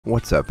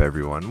What's up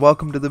everyone,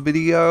 welcome to the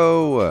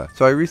video!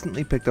 So I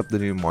recently picked up the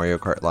new Mario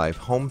Kart Live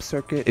home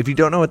circuit. If you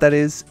don't know what that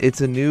is,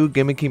 it's a new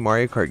gimmicky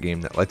Mario Kart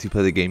game that lets you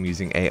play the game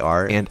using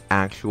AR and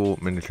actual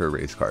miniature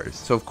race cars.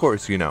 So of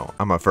course, you know,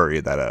 I'm a furry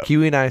that up.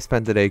 Kiwi and I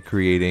spent the day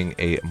creating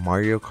a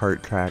Mario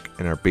Kart track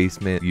in our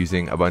basement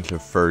using a bunch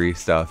of furry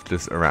stuff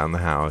just around the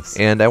house.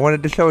 And I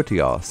wanted to show it to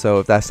y'all, so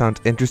if that sounds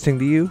interesting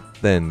to you,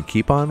 then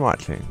keep on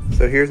watching.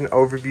 So here's an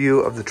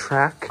overview of the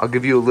track. I'll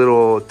give you a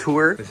little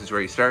tour. This is where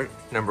you start.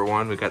 Number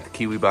one, we got the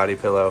Kiwi body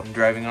pillow.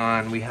 Driving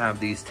on, we have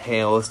these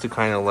tails to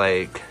kind of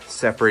like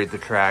separate the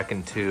track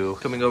in two.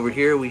 Coming over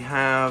here, we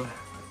have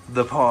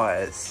the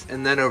paws.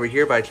 And then over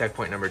here by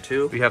checkpoint number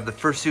 2, we have the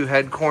Fursuit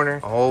head corner.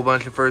 A whole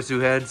bunch of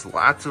Fursuit heads,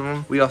 lots of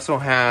them. We also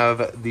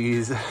have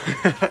these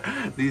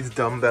these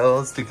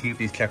dumbbells to keep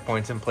these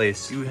checkpoints in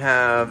place. You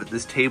have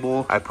this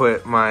table. I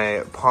put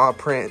my paw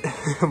print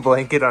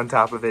blanket on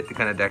top of it to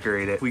kind of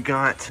decorate it. We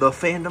got the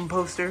fandom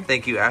poster.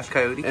 Thank you, Ash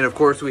Coyote. And of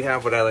course we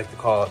have what I like to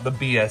call the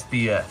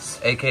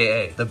BSBS,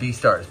 aka the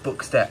B-Stars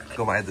book stack.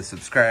 Go by the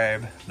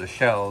subscribe, the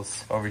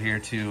shells. Over here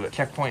to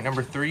checkpoint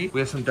number 3. We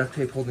have some duct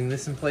tape holding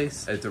this in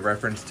place. It's a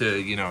reference to,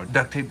 you know,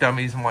 duct tape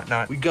dummies and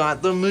whatnot. We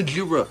got the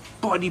Majira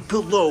body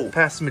pillow.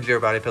 Past the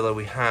Majira body pillow,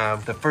 we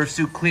have the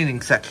Fursuit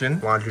cleaning section,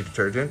 laundry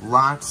detergent,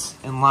 lots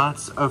and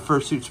lots of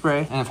Fursuit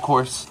spray, and of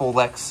course, full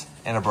X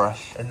and a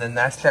brush. And then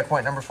that's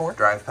checkpoint number 4.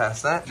 Drive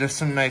past that. Just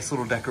some nice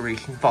little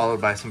decoration,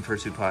 followed by some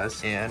Fursuit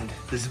paws. And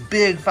this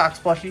big fox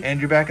plushie. And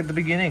you're back at the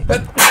beginning.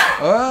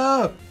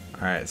 Oh!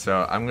 Alright,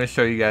 so I'm going to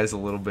show you guys a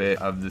little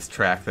bit of this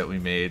track that we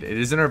made. It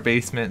is in our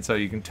basement, so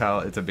you can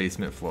tell it's a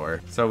basement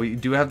floor. So we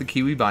do have the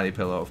Kiwi body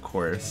pillow, of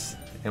course.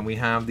 And we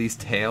have these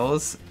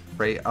tails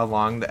right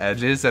along the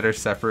edges that are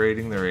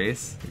separating the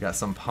race. We got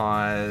some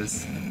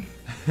paws.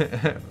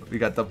 We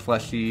got the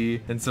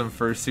plushie and some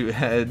fursuit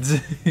heads.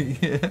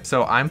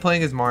 So I'm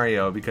playing as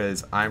Mario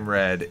because I'm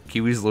red.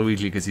 Kiwi's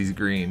Luigi because he's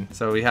green.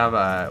 So we have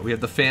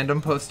the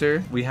fandom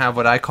poster. We have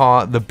what I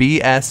call the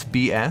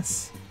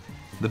BSBS.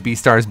 The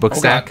B-Stars book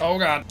stack. God, oh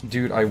god.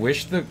 Dude, I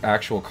wish the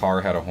actual car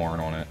had a horn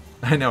on it.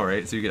 I know,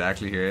 right? So you could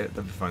actually hear it.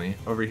 That'd be funny.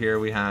 Over here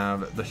we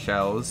have the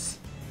shells.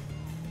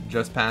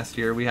 Just past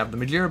here we have the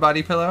Majira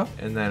body pillow.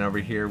 And then over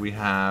here we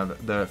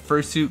have the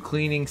Fursuit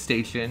cleaning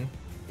station.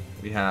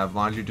 We have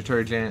laundry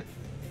detergent.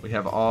 We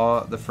have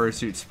all the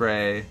Fursuit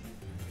spray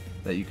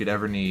that you could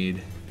ever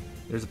need.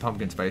 There's a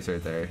pumpkin spice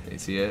right there. You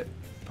see it?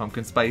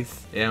 Pumpkin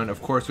spice. And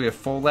of course we have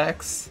full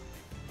X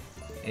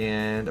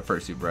and a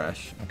Fursuit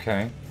brush.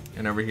 Okay.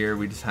 And over here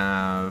we just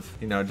have,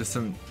 you know, just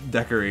some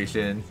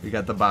decoration. We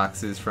got the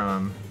boxes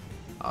from,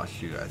 oh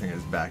shoot, I think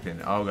it's back in.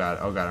 Oh god,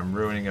 I'm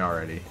ruining it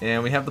already.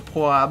 And we have the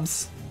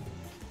plobs.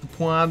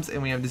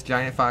 And we have this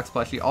giant fox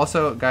plushie.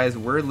 Also, guys,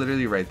 we're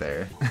literally right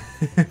there.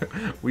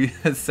 We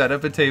had set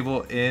up a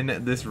table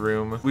in this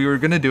room. We were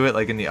gonna do it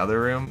like in the other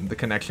room. The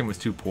connection was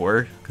too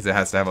poor because it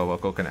has to have a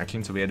local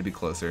connection, so we had to be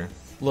closer.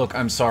 Look,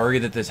 I'm sorry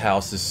that this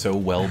house is so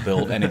well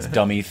built and it's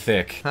dummy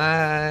thick.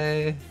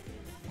 Hi.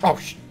 Oh,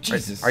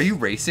 Jesus. Are you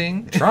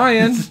racing?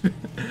 Trying.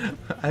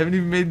 I haven't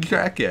even made the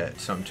track yet.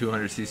 Some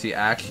 200cc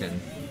action.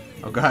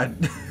 Oh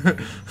god.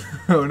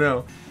 Oh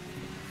no.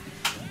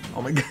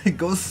 Oh my god, it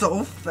goes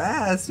so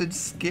fast. It's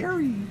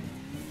scary.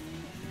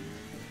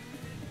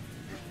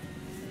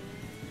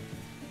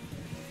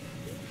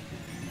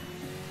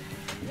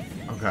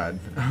 Oh god.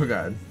 Oh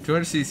god.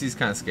 200cc is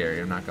kind of scary.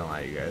 I'm not gonna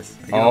lie to you guys.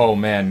 Oh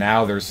man,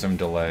 now there's some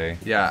delay.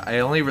 Yeah, I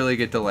only really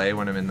get delay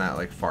when I'm in that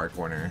like far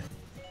corner.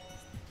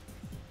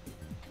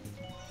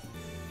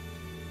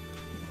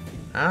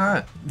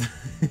 Ah!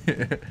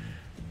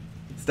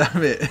 Stop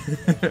it!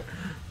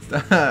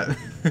 Stop!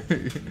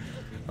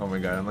 Oh my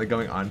god, I'm like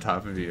going on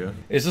top of you.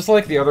 Is this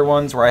like the other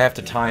ones where I have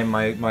to time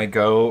my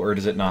go, or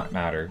does it not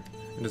matter?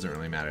 It doesn't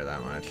really matter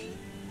that much.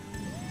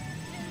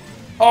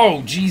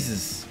 Oh,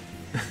 Jesus!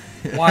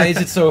 Why is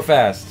it so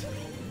fast?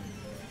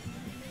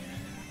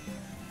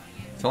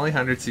 It's only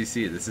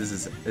 100cc. This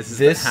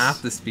is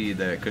half the speed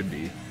that it could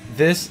be.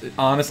 This,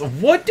 honestly,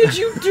 what did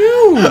you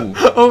do?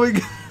 Oh my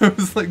god, I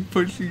was like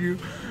pushing you.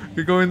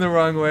 You're going the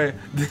wrong way.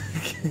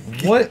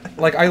 What?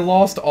 Like, I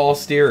lost all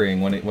steering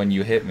when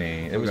you hit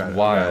me. It was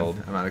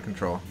wild. I'm out of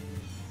control.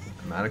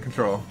 I'm out of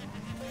control.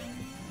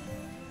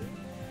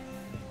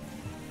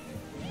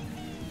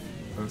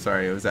 I'm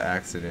sorry, it was an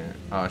accident.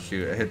 Oh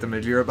shoot, I hit the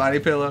Majira body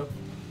pillow.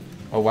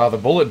 Oh wow, the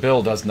bullet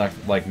bill does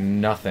like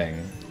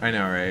nothing. I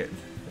know, right?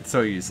 It's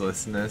so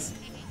useless in this.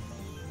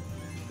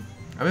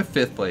 I'm in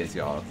 5th place,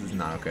 y'all. This is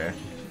not okay.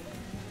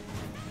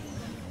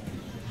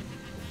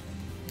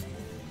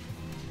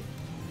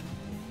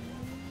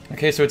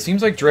 Okay, so it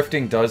seems like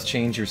drifting does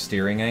change your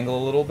steering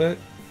angle a little bit.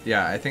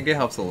 Yeah, I think it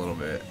helps a little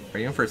bit. Are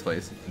you in 1st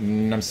place?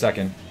 I'm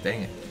 2nd.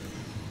 Dang it.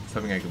 I was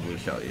hoping I could blue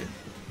shell you.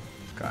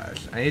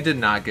 Gosh, I need to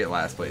not get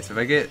last place. If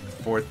I get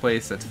 4th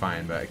place, that's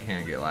fine, but I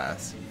can't get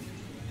last.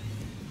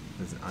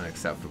 This is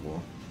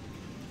unacceptable.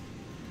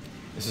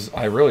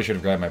 I really should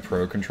have grabbed my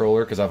Pro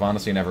controller, because I've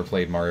honestly never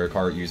played Mario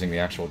Kart using the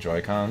actual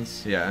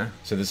Joy-Cons. Yeah.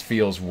 So this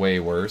feels way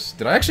worse.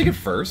 Did I actually get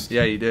 1st?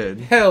 Yeah, you did.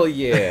 Hell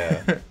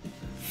yeah!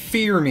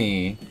 fear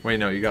me. Wait,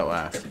 no, you got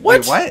last.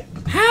 What? Wait, what?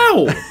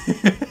 How?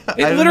 I It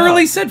don't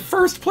literally know. said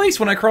first place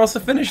when I crossed the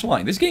finish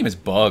line. This game is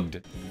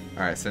bugged.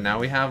 Alright, so now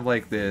we have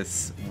like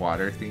this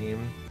water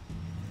theme.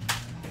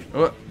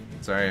 Oh,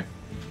 sorry.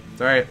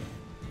 Sorry.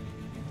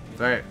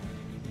 Sorry.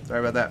 Sorry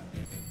about that.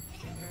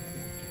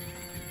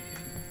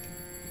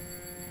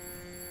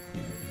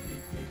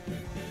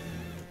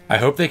 I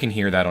hope they can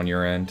hear that on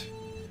your end.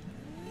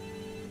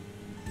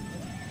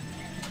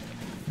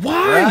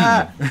 Why?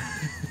 Ah!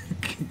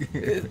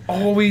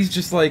 Always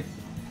just like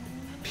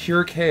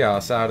pure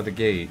chaos out of the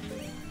gate.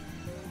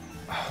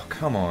 Oh,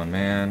 come on,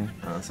 man.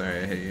 Oh, sorry,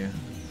 I hit you.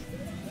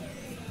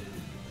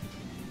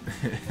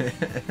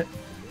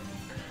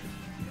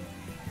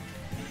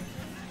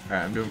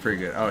 Alright, I'm doing pretty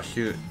good. Oh,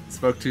 shoot.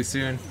 Spoke too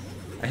soon.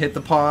 I hit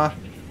the paw.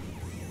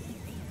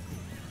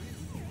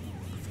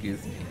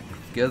 Excuse me.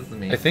 Excuse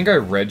me. I think I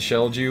red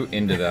shelled you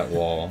into that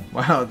wall.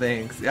 Wow,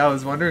 thanks. Yeah, I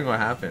was wondering what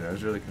happened. I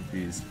was really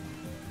confused.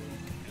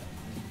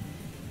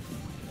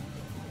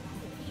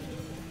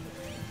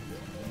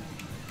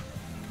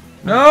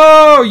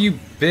 No, you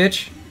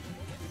bitch!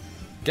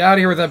 Get out of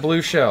here with that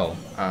blue shell.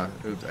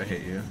 Oops, I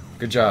hit you.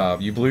 Good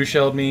job. You blue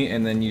shelled me,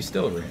 and then you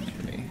still ran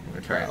into me.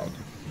 I'm gonna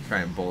try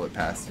and bullet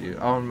past you.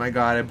 Oh my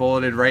god, I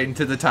bulleted right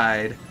into the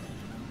tide.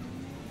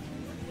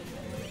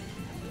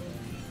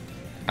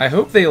 I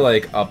hope they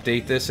like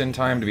update this in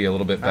time to be a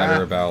little bit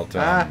better about.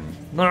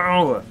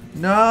 No!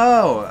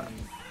 No!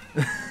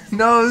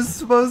 No, it's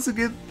supposed to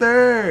get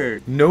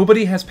third!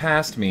 Nobody has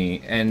passed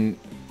me, and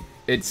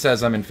it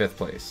says I'm in 5th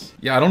place.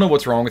 Yeah, I don't know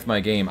what's wrong with my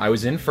game. I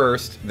was in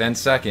 1st, then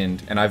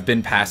 2nd, and I've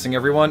been passing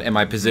everyone, and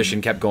my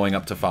position kept going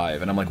up to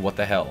 5, and I'm like, what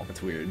the hell?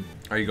 That's weird.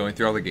 Are you going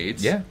through all the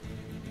gates? Yeah.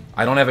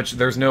 I don't have a...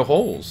 There's no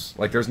holes.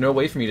 Like, there's no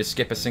way for me to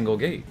skip a single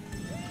gate.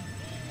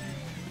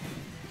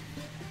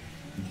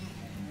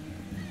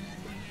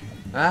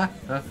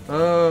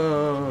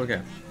 Oh,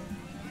 okay.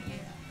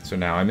 So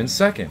now I'm in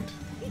 2nd.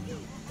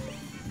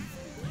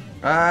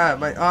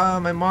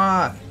 My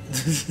moth!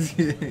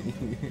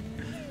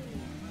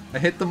 I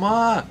hit the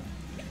moth!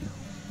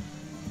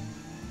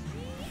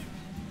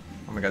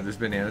 Oh my god, there's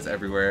bananas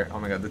everywhere. Oh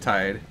my god, the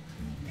tide.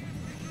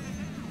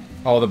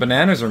 Oh, the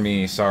bananas are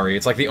me. Sorry.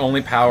 It's like the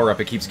only power-up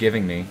it keeps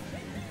giving me.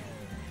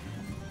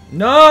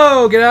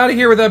 No! Get out of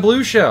here with that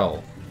blue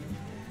shell!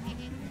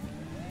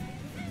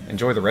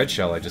 Enjoy the red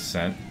shell I just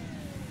sent.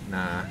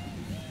 Nah.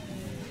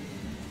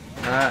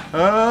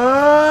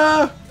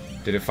 Oh!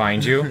 Did it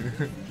find you?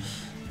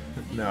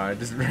 No, I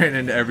just ran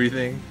into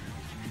everything.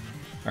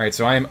 Alright,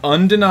 so I am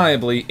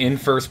undeniably in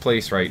 1st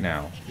place right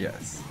now.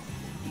 Yes.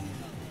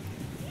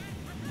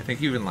 I think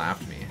you even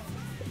laughed me.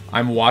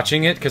 I'm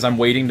watching it because I'm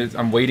waiting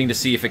to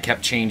see if it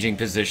kept changing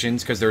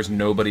positions because there's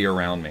nobody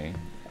around me.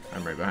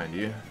 I'm right behind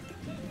you.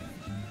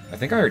 I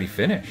think I already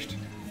finished.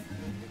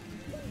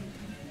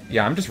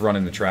 Yeah, I'm just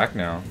running the track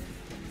now.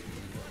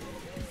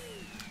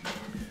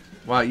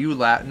 Wow, you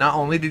not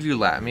only did you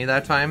lap me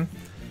that time,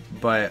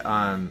 but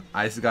I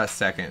just got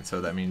 2nd,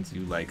 so that means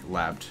you like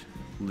lapped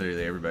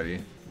literally everybody.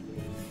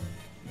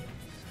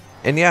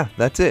 And yeah,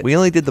 that's it. We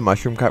only did the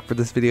mushroom cup for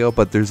this video,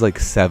 but there's like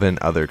 7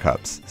 other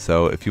cups.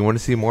 So if you want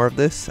to see more of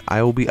this,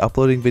 I will be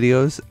uploading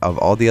videos of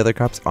all the other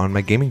cups on my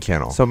gaming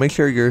channel. So make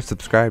sure you're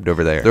subscribed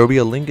over there. There will be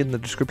a link in the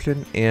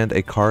description and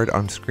a card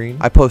on screen.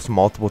 I post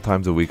multiple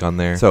times a week on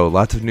there, so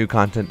lots of new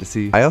content to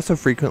see. I also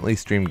frequently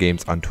stream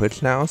games on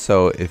Twitch now,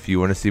 so if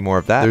you want to see more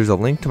of that, there's a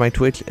link to my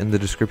Twitch in the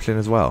description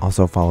as well.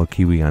 Also follow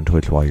Kiwi on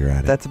Twitch while you're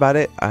at it. That's about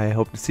it. I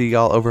hope to see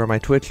y'all over on my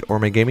Twitch or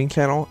my gaming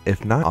channel.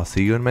 If not, I'll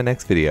see you in my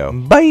next video.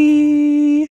 Bye!